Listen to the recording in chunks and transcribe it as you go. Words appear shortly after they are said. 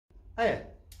Hiya,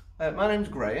 my name's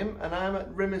Graham and I'm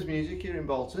at Rimmers Music here in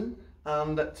Bolton,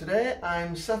 and today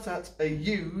I'm sat at a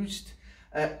used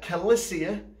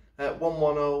Calisia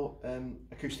 110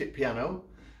 acoustic piano.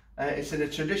 It's in a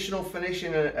traditional finish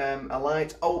in a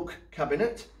light oak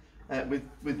cabinet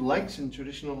with legs and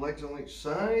traditional legs on each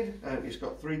side. It's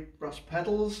got 3 brass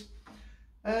pedals.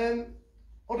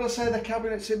 What do I say? The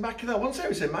cabinet's immaculate. I wouldn't say it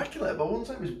was immaculate, but I wouldn't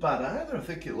say it was bad either. I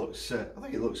think it looks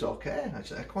okay.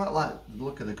 Actually, I quite like the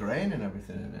look of the grain and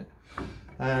everything in it.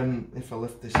 If I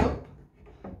lift this up,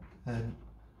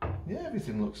 yeah,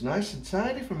 everything looks nice and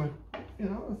tidy from a,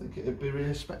 I think it'd be a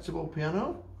respectable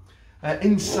piano.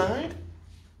 Inside,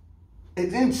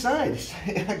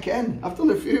 again, I've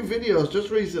done a few videos just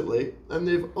recently, and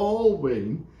they've all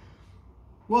been,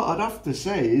 what I'd have to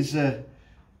say is,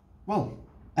 well,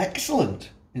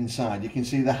 excellent. Inside you can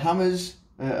see the hammers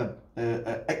are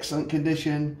excellent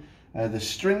condition, the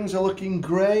strings are looking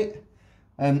great,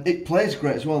 it plays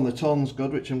great as well, and the tone's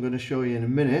good, which I'm going to show you in a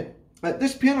minute.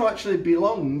 This piano actually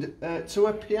belonged to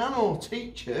a piano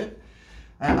teacher,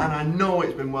 and I know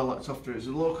it's been well looked after. It's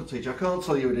a local teacher. I can't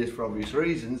tell you who it is for obvious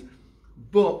reasons,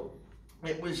 but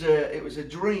it was a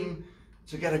dream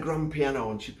to get a grand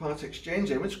piano, and she part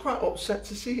exchanged it. I was quite upset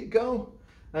to see it go,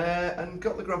 and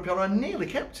got the grand piano and nearly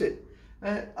kept it.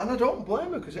 And I don't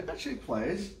blame her, because it actually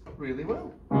plays really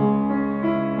well.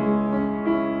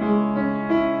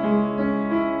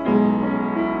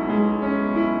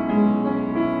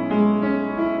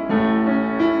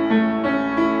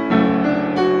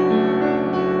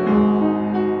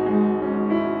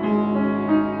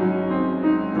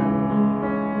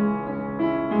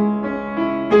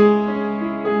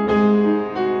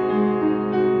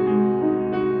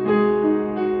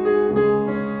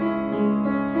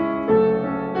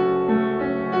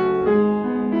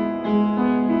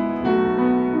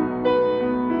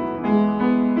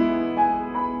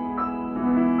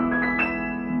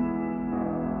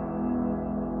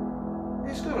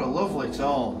 It's got a lovely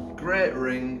tone, great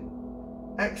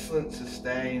ring, excellent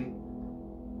sustain.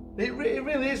 It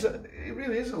really is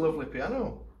a lovely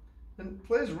piano, and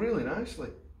plays really nicely.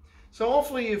 So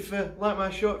hopefully you've liked my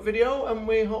short video, and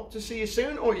we hope to see you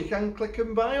soon, or you can click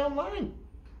and buy online.